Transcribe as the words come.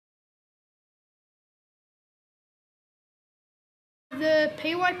The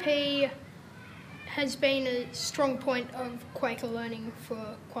PYP has been a strong point of Quaker learning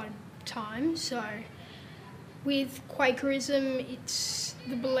for quite a time. So with Quakerism, it's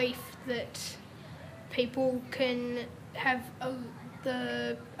the belief that people can have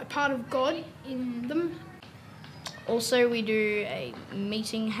a part of God in them. Also, we do a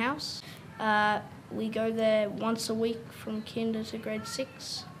meeting house. We go there once a week from kinder to grade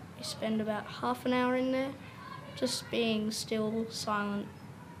 6. We spend about half an hour in there, just being still, silent,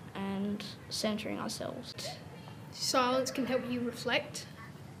 and centering ourselves. Silence can help you reflect,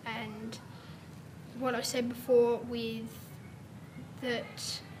 and what I said before with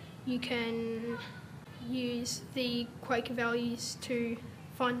that you can use the Quaker values to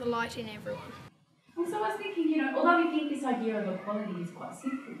find the light in everyone. And so I was thinking, although we think this idea of equality is quite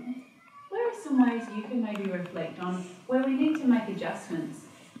simple, where are some ways you can maybe reflect on where we need to make adjustments?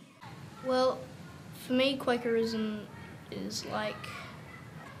 Well, for me, Quakerism is like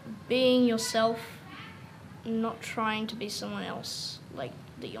being yourself, not trying to be someone else, like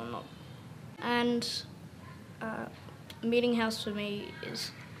that you're not. And meeting house for me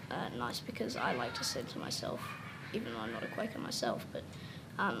is nice because I like to center myself, even though I'm not a Quaker myself, but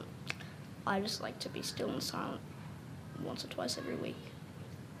I just like to be still and silent once or twice every week.